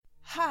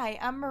Hi,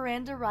 I'm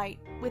Miranda Wright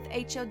with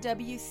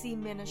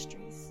HOWC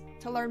Ministries.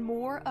 To learn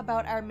more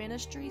about our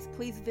ministries,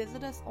 please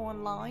visit us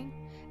online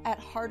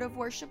at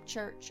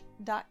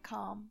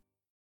heartofworshipchurch.com.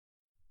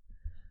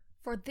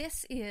 For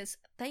this is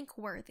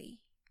thankworthy,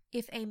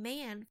 if a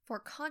man for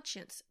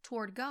conscience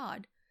toward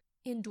God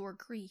endure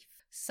grief,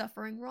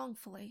 suffering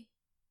wrongfully.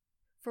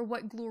 For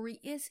what glory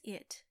is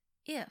it,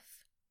 if,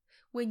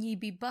 when ye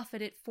be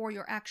buffeted for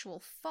your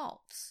actual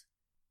faults,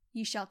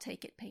 ye shall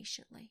take it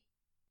patiently?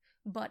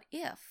 But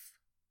if,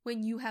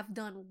 when you have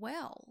done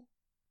well,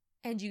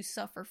 and you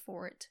suffer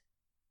for it,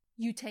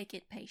 you take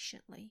it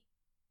patiently,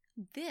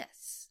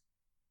 this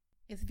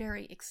is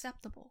very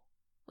acceptable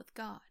with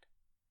God.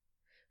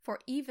 For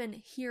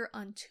even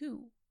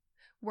hereunto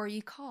were ye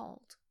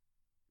called,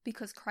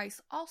 because Christ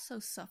also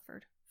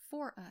suffered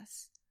for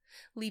us,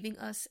 leaving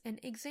us an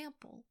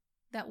example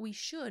that we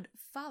should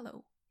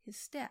follow his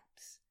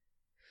steps,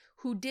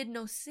 who did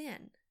no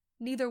sin,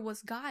 neither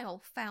was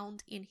guile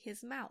found in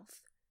his mouth,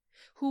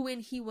 who when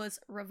he was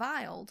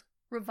reviled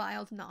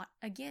not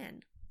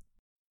again.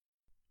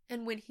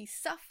 And when he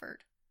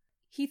suffered,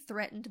 he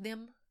threatened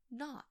them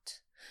not,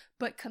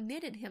 but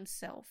committed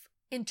himself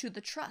into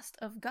the trust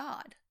of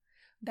God,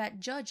 that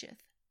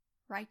judgeth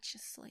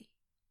righteously.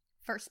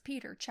 1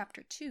 Peter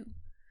chapter 2,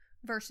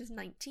 verses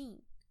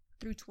 19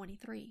 through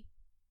 23.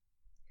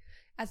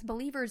 As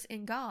believers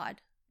in God,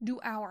 do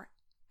our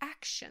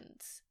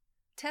actions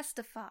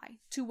testify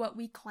to what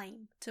we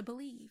claim to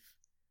believe?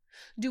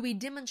 Do we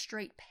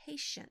demonstrate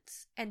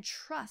patience and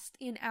trust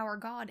in our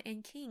God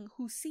and King,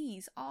 who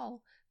sees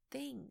all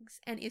things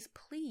and is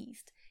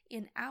pleased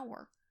in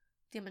our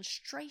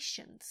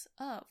demonstrations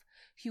of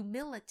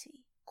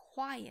humility,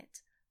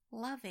 quiet,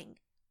 loving,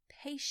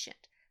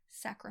 patient,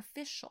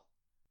 sacrificial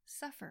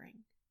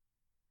suffering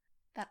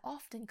that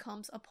often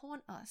comes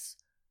upon us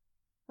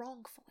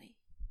wrongfully?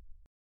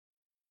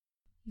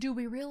 Do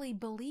we really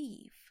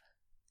believe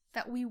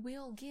that we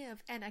will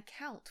give an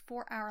account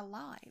for our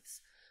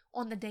lives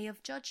on the day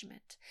of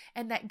judgment,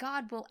 and that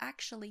God will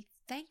actually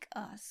thank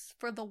us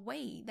for the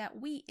way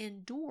that we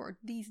endured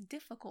these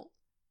difficult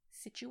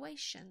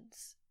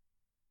situations,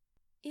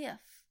 if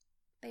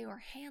they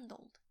are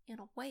handled in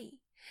a way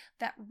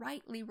that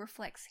rightly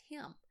reflects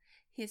Him,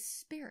 His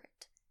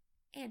Spirit,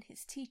 and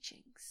His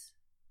teachings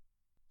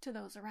to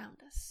those around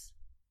us?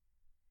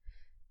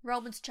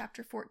 Romans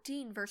chapter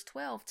 14 verse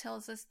 12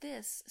 tells us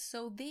this: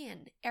 so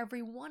then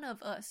every one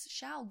of us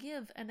shall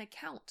give an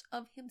account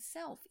of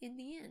himself in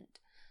the end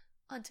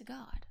unto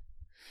God.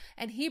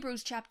 And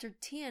Hebrews chapter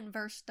 10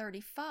 verse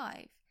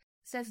 35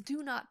 says,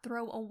 do not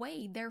throw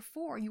away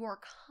therefore your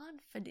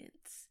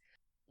confidence,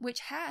 which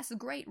has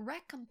great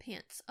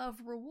recompense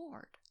of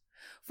reward.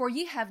 For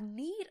ye have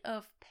need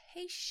of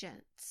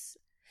patience,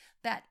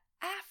 that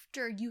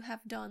after you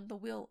have done the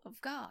will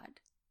of God,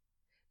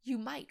 you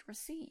might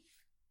receive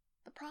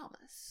the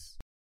promise.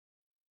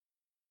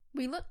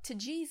 We look to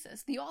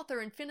Jesus, the author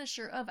and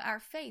finisher of our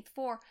faith,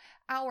 for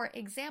our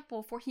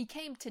example, for he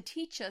came to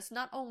teach us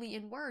not only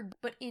in word,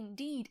 but in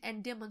deed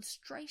and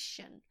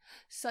demonstration.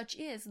 Such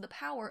is the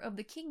power of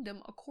the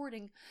kingdom,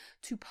 according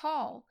to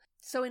Paul.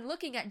 So in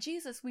looking at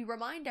Jesus, we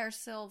remind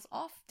ourselves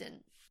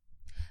often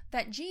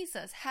that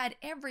Jesus had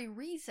every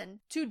reason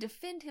to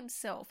defend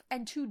himself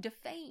and to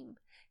defame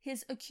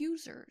his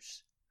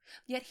accusers.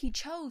 Yet he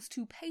chose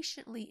to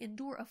patiently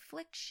endure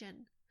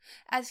affliction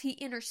as he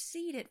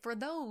interceded for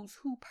those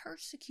who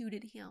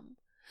persecuted him,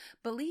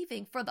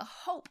 believing for the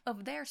hope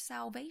of their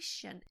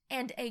salvation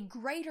and a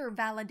greater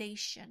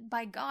validation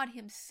by God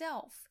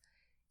himself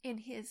in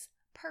his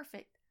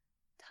perfect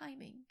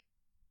timing.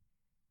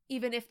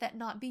 Even if that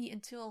not be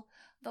until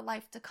the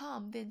life to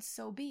come, then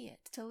so be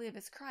it. To live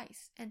is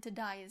Christ, and to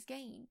die is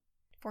gain.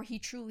 For he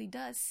truly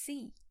does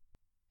see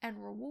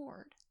and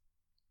reward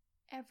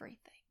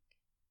everything.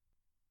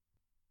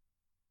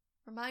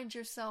 Remind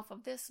yourself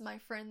of this, my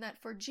friend,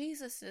 that for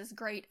Jesus'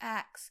 great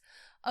acts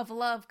of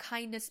love,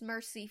 kindness,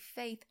 mercy,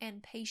 faith,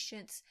 and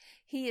patience,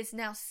 he is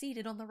now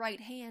seated on the right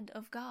hand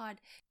of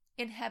God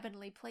in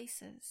heavenly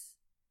places.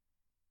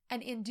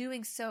 And in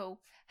doing so,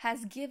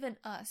 has given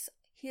us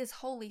his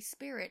Holy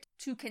Spirit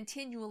to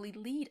continually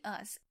lead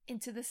us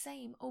into the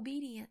same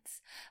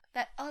obedience,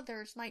 that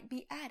others might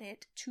be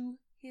added to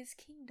his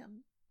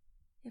kingdom,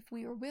 if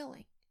we are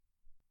willing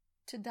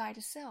to die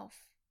to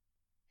self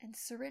and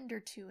surrender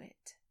to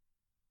it.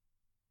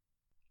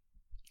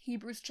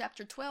 Hebrews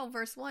chapter 12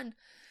 verse 1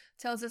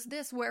 tells us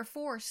this: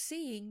 wherefore,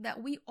 seeing that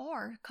we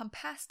are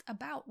compassed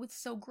about with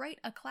so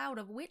great a cloud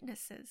of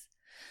witnesses,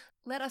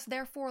 let us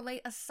therefore lay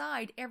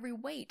aside every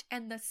weight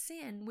and the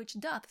sin which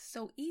doth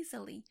so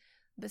easily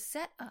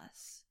beset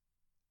us,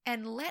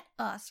 and let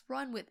us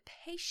run with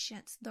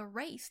patience the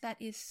race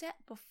that is set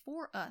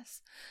before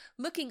us,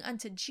 looking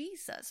unto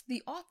Jesus,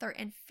 the author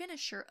and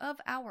finisher of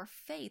our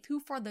faith, who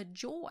for the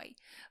joy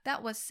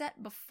that was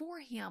set before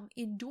him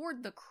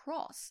endured the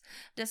cross,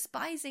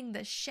 despising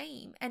the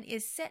shame, and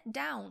is set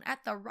down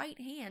at the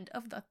right hand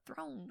of the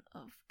throne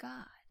of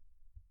God.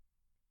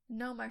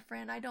 No, my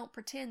friend, I don't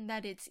pretend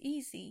that it's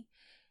easy.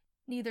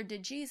 Neither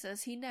did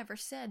Jesus. He never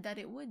said that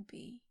it would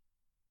be.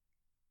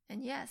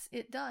 And yes,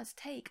 it does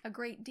take a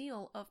great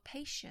deal of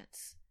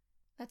patience.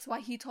 That's why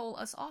he told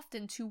us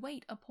often to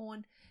wait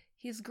upon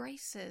his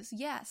graces.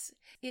 Yes,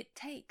 it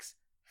takes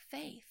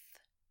faith.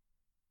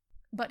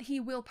 But he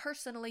will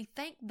personally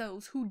thank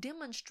those who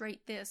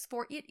demonstrate this,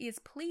 for it is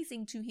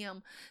pleasing to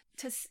him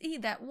to see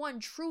that one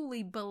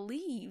truly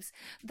believes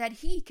that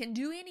he can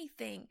do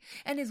anything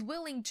and is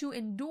willing to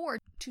endure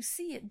to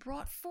see it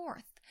brought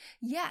forth.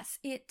 Yes,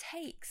 it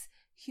takes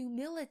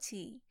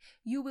humility.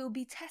 You will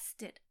be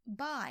tested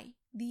by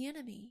the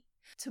enemy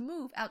to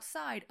move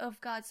outside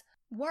of God's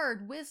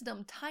word,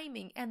 wisdom,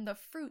 timing, and the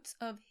fruits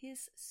of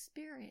his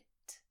Spirit.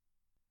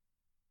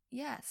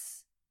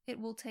 Yes, it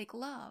will take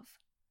love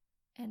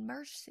and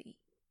mercy.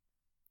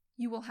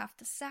 You will have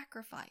to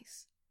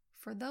sacrifice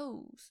for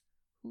those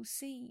who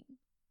seem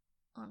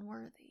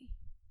unworthy.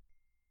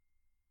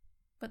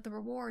 But the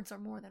rewards are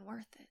more than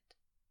worth it.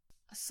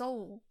 A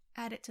soul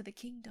added to the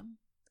kingdom,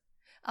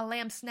 a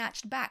lamb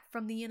snatched back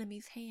from the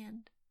enemy's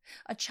hand,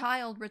 a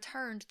child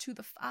returned to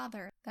the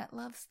Father that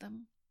loves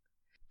them,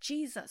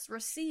 Jesus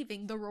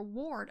receiving the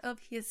reward of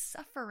his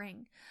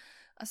suffering,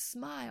 a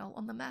smile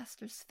on the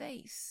Master's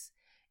face,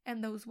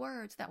 and those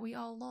words that we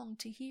all long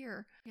to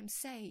hear him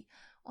say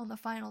on the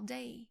final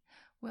day,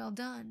 "Well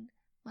done,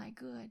 my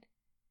good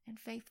and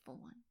faithful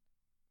one.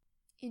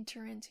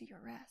 Enter into your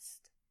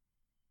rest."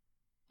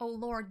 O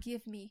Lord,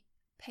 give me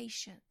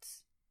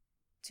patience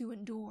to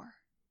endure,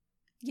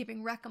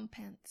 giving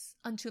recompense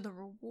unto the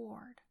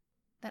reward,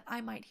 that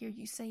I might hear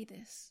you say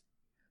this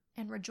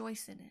and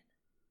rejoice in it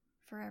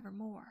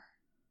forevermore,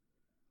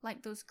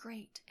 like those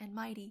great and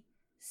mighty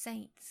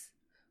saints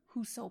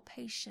who so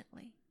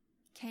patiently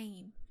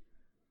came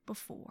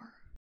before.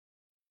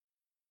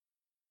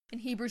 In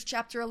Hebrews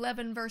chapter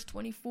 11, verse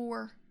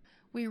 24,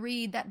 we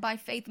read that by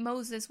faith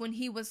Moses, when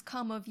he was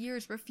come of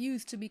years,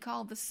 refused to be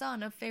called the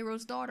son of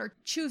Pharaoh's daughter,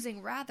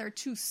 choosing rather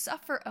to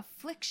suffer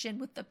affliction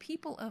with the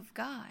people of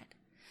God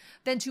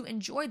than to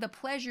enjoy the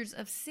pleasures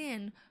of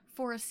sin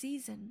for a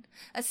season,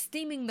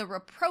 esteeming the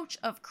reproach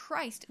of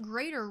Christ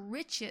greater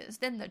riches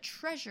than the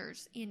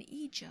treasures in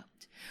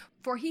Egypt.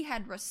 For he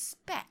had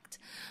respect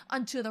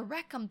unto the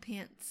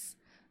recompense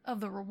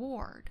of the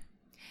reward.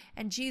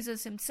 And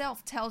Jesus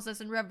himself tells us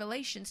in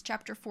Revelations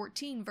chapter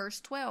 14, verse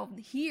 12,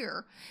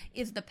 here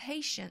is the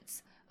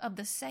patience of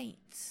the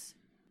saints.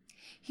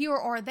 Here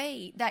are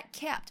they that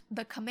kept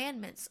the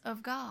commandments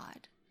of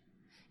God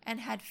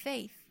and had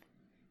faith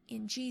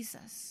in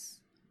Jesus.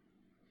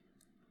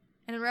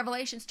 And in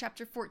Revelations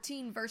chapter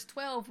 14, verse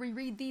 12, we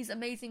read these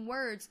amazing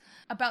words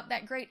about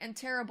that great and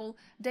terrible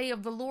day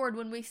of the Lord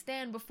when we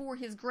stand before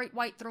his great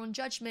white throne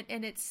judgment.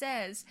 And it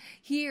says,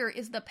 here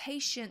is the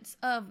patience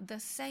of the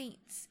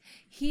saints.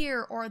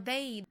 Here are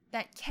they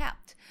that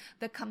kept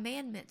the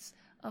commandments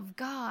of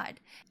God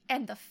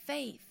and the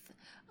faith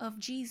of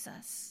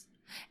Jesus.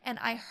 And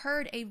I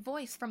heard a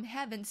voice from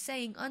heaven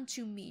saying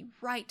unto me,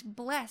 Right,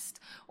 blessed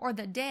are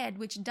the dead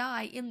which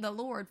die in the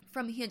Lord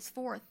from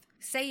henceforth,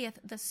 saith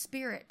the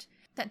Spirit,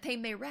 that they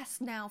may rest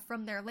now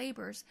from their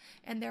labors,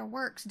 and their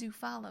works do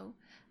follow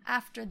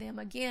after them.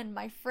 Again,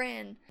 my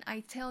friend, I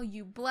tell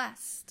you,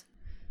 blessed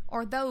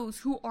are those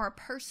who are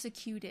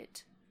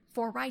persecuted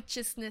for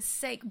righteousness'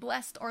 sake.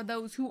 Blessed are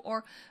those who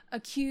are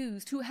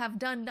accused, who have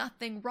done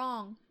nothing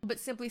wrong, but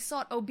simply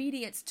sought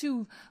obedience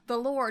to the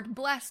Lord.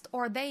 Blessed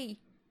are they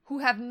who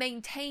have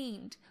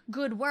maintained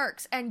good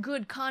works and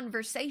good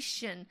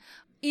conversation,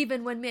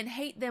 even when men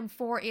hate them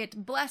for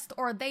it. Blessed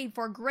are they,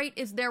 for great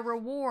is their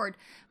reward,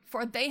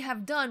 for they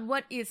have done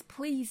what is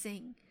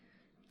pleasing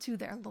to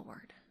their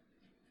Lord.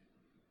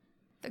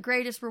 The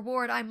greatest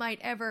reward I might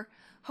ever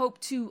hope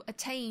to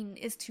attain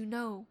is to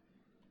know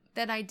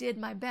that I did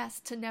my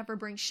best to never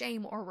bring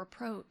shame or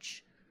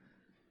reproach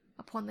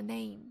upon the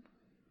name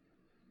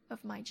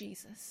of my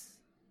Jesus.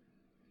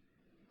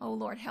 Oh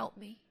Lord, help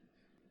me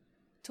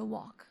to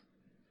walk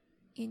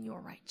in your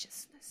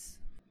righteousness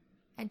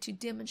and to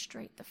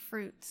demonstrate the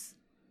fruits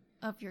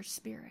of your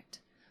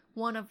Spirit,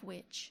 one of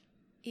which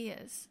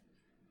is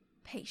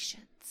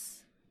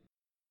patience.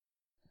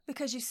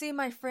 Because you see,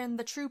 my friend,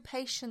 the true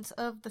patience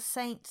of the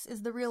saints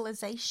is the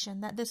realization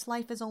that this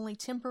life is only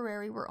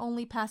temporary, we're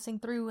only passing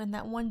through, and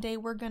that one day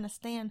we're going to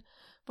stand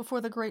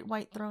before the great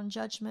white throne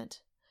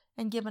judgment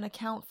and give an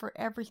account for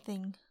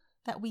everything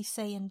that we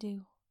say and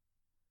do.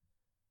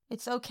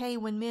 It's okay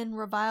when men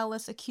revile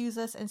us, accuse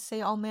us, and say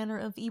all manner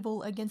of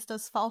evil against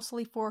us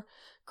falsely for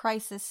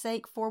Christ's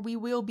sake, for we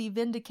will be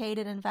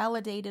vindicated and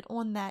validated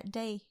on that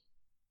day.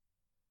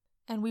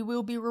 And we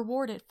will be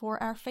rewarded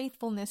for our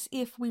faithfulness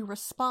if we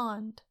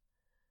respond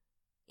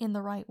in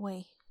the right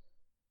way.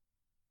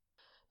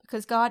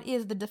 Because God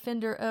is the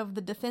defender of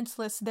the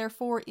defenseless.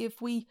 Therefore,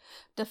 if we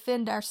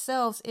defend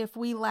ourselves, if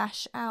we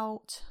lash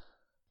out,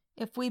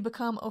 if we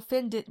become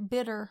offended,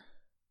 bitter,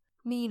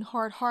 mean,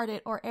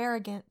 hard-hearted, or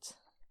arrogant,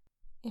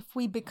 if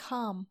we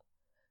become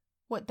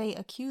what they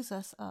accuse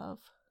us of,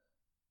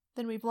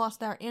 then we've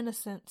lost our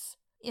innocence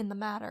in the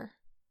matter,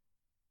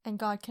 and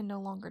God can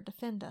no longer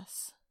defend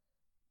us.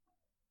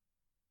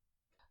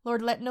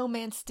 Lord, let no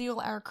man steal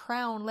our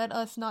crown. Let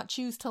us not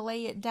choose to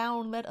lay it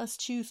down. Let us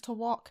choose to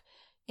walk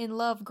in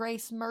love,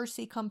 grace,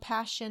 mercy,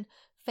 compassion,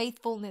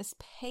 faithfulness,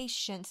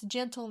 patience,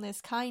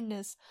 gentleness,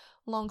 kindness,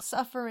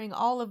 long-suffering,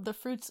 all of the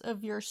fruits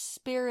of your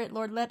Spirit.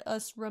 Lord, let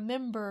us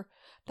remember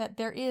that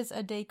there is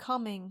a day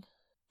coming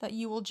that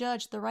you will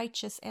judge the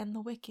righteous and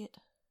the wicked.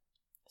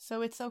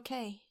 So it's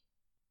okay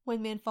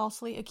when men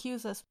falsely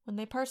accuse us, when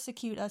they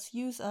persecute us,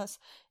 use us,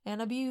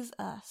 and abuse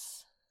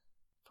us.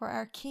 For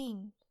our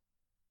King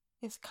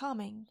is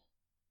coming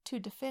to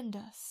defend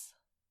us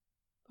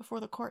before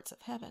the courts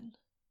of heaven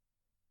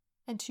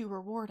and to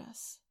reward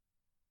us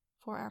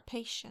for our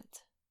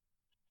patient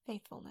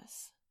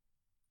faithfulness.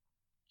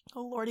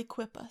 Oh Lord,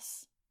 equip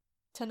us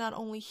to not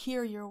only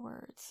hear your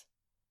words,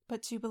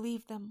 but to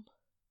believe them.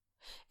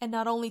 And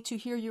not only to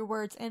hear your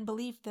words and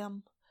believe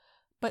them,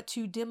 but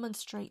to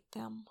demonstrate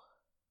them.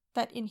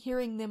 That in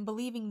hearing them,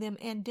 believing them,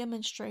 and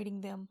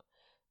demonstrating them,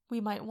 we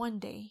might one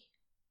day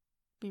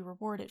be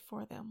rewarded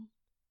for them.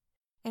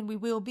 And we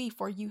will be,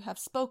 for you have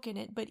spoken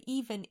it. But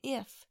even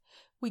if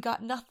we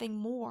got nothing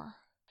more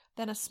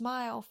than a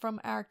smile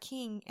from our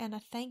King and a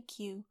thank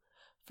you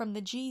from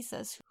the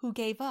Jesus who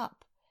gave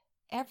up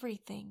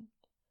everything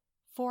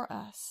for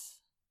us,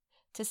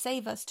 to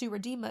save us, to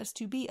redeem us,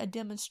 to be a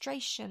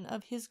demonstration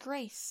of his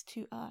grace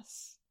to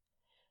us,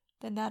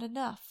 then that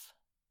enough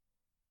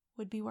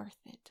would be worth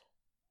it.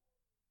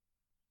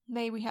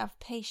 May we have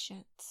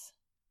patience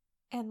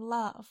and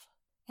love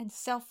and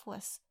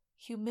selfless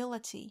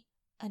humility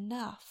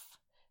enough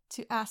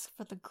to ask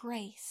for the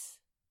grace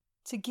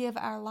to give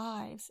our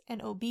lives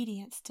and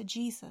obedience to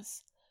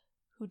Jesus,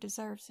 who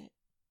deserves it,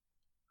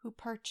 who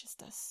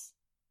purchased us.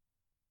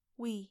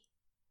 We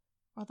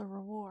are the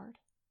reward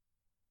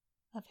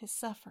of his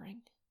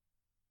suffering.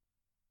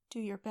 Do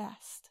your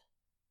best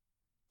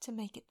to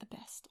make it the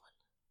best one.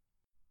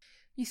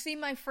 You see,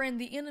 my friend,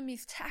 the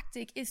enemy's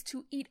tactic is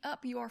to eat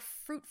up your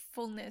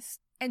fruitfulness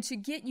and to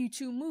get you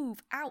to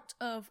move out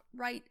of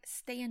right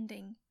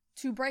standing,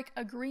 to break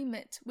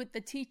agreement with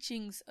the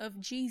teachings of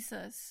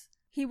Jesus.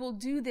 He will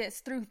do this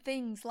through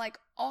things like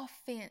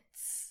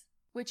offense,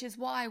 which is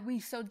why we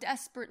so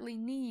desperately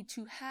need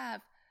to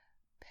have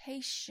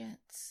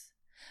patience,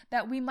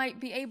 that we might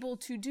be able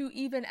to do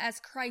even as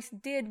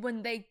Christ did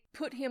when they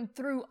put him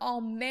through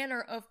all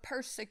manner of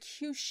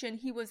persecution.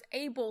 He was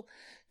able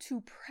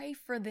to pray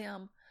for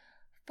them.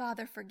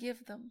 Father,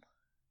 forgive them.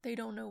 They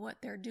don't know what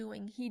they're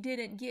doing. He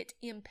didn't get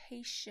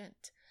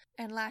impatient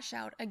and lash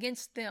out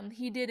against them.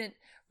 He didn't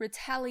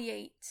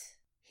retaliate.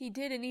 He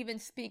didn't even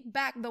speak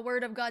back. The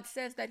word of God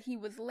says that he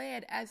was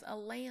led as a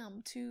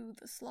lamb to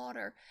the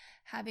slaughter,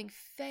 having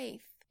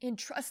faith,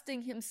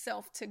 entrusting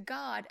himself to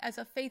God as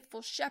a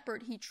faithful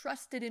shepherd. He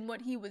trusted in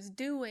what he was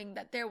doing,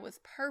 that there was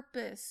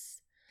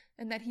purpose,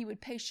 and that he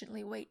would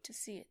patiently wait to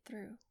see it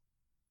through.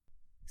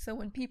 So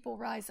when people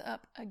rise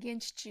up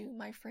against you,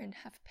 my friend,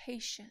 have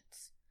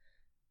patience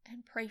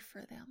and pray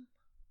for them.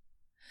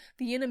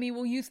 The enemy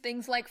will use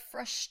things like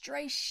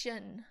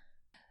frustration.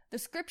 The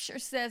scripture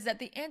says that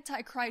the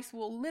Antichrist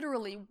will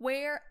literally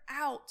wear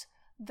out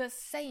the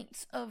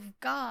saints of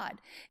God.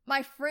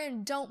 My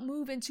friend, don't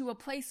move into a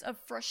place of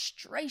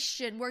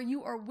frustration where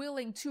you are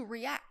willing to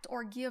react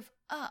or give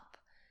up.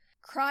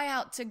 Cry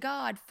out to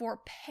God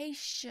for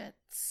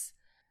patience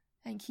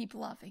and keep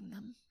loving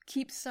them.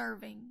 Keep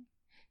serving.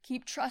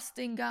 Keep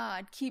trusting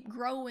God. Keep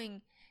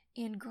growing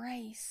in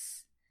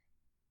grace.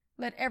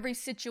 Let every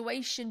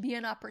situation be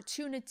an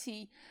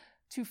opportunity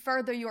to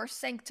further your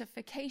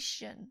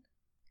sanctification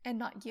and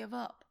not give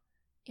up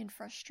in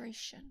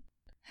frustration.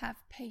 Have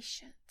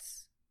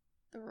patience.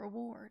 The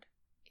reward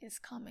is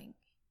coming.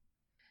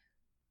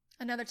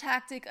 Another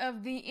tactic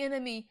of the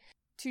enemy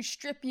to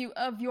strip you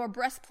of your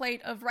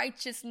breastplate of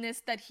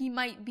righteousness, that he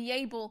might be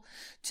able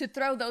to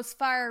throw those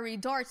fiery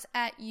darts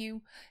at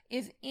you,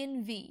 is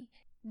envy.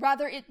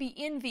 Rather it be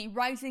envy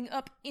rising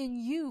up in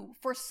you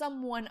for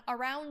someone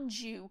around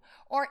you,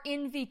 or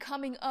envy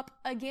coming up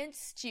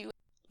against you.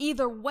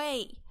 Either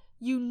way,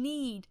 you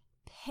need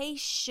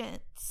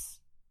patience.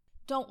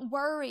 Don't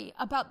worry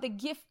about the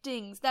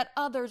giftings that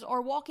others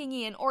are walking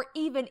in, or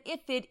even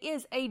if it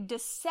is a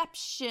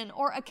deception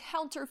or a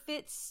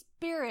counterfeit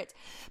spirit,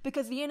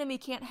 because the enemy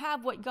can't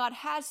have what God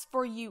has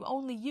for you.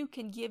 Only you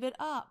can give it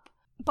up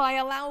by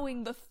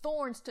allowing the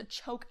thorns to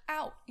choke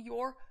out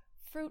your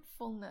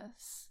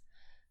fruitfulness.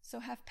 So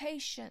have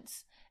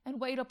patience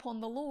and wait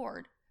upon the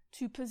Lord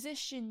to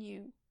position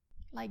you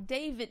like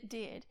David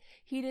did.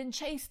 He didn't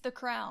chase the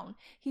crown.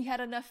 He had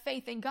enough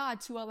faith in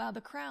God to allow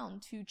the crown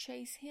to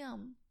chase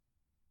him.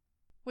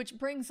 Which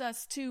brings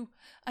us to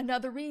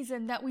another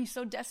reason that we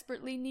so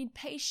desperately need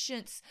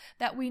patience,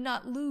 that we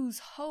not lose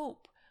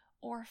hope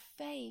or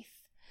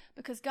faith.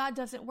 Because God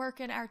doesn't work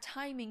in our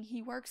timing,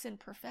 he works in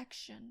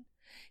perfection.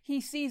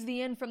 He sees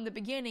the end from the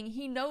beginning.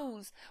 He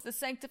knows the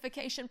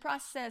sanctification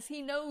process.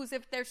 He knows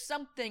if there's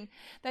something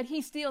that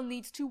he still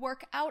needs to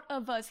work out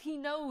of us. He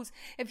knows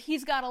if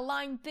he's got to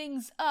line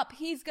things up.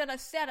 He's going to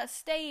set a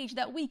stage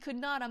that we could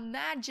not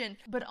imagine,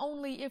 but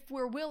only if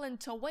we're willing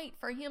to wait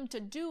for him to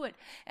do it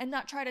and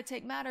not try to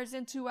take matters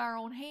into our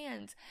own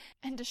hands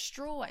and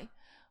destroy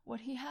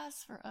what he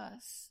has for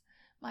us.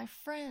 My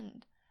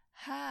friend,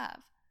 have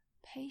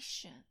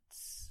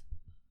patience.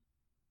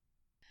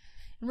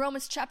 In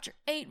Romans chapter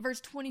 8, verse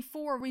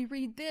 24, we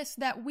read this,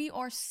 that we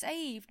are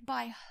saved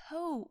by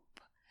hope.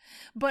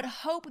 But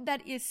hope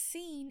that is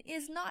seen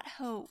is not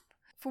hope.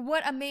 For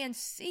what a man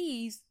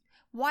sees,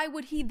 why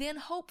would he then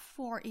hope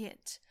for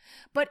it?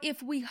 But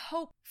if we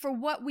hope for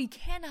what we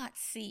cannot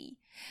see,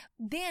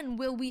 then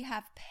will we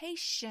have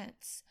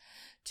patience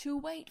to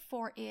wait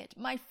for it.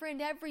 My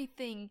friend,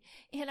 everything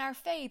in our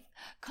faith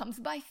comes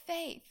by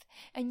faith,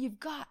 and you've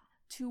got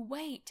to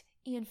wait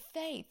in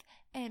faith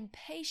and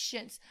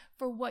patience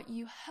for what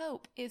you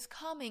hope is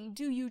coming.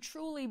 Do you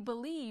truly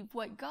believe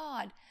what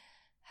God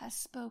has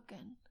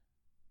spoken?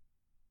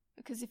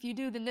 Because if you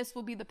do, then this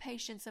will be the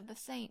patience of the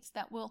saints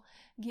that will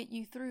get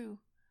you through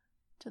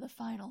to the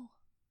final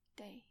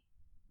day.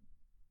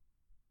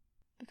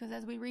 Because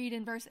as we read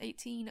in verse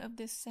 18 of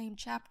this same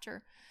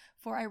chapter,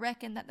 for I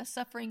reckon that the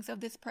sufferings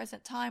of this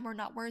present time are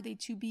not worthy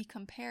to be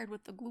compared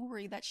with the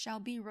glory that shall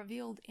be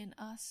revealed in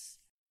us.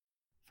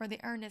 For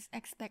the earnest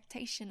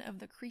expectation of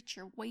the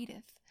creature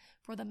waiteth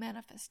for the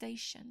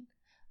manifestation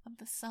of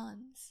the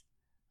sons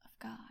of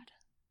God.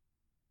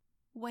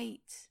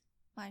 Wait,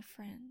 my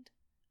friend,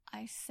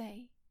 I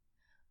say,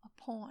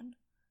 upon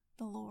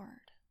the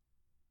Lord.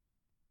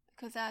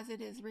 Because as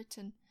it is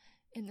written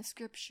in the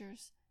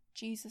scriptures,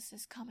 Jesus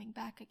is coming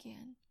back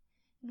again.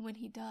 And when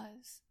he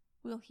does,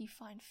 will he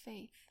find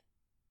faith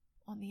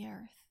on the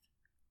earth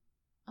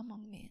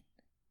among men?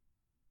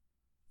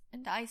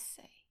 And I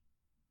say,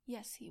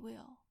 yes, he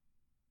will,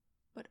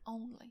 but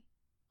only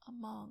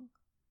among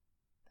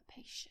the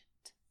patient.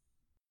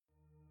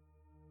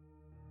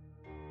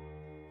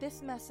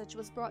 This message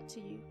was brought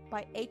to you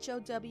by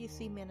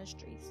HOWC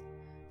Ministries.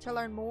 To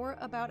learn more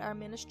about our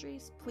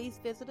ministries, please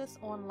visit us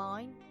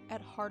online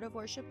at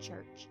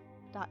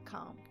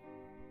heartofworshipchurch.com.